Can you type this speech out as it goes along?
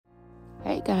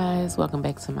Hey guys, welcome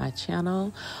back to my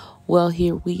channel. Well,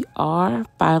 here we are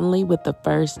finally with the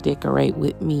first Decorate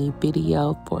With Me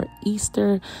video for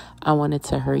Easter. I wanted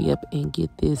to hurry up and get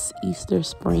this Easter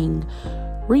spring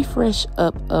refresh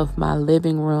up of my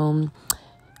living room.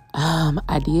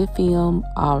 I did film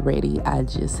already. I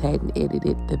just hadn't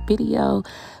edited the video.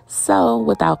 So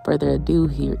without further ado,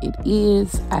 here it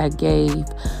is. I gave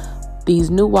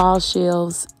these new wall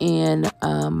shelves in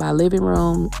my living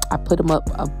room. I put them up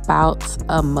about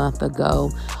a month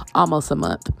ago, almost a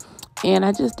month. And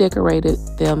I just decorated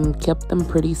them, kept them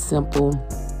pretty simple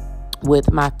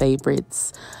with my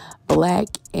favorites, black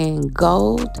and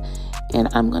gold. And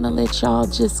I'm going to let y'all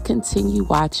just continue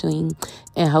watching,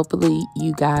 and hopefully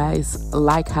you guys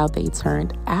like how they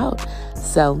turned out.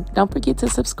 So don't forget to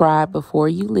subscribe before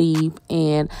you leave,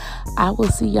 and I will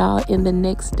see y'all in the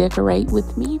next Decorate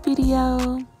With Me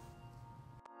video.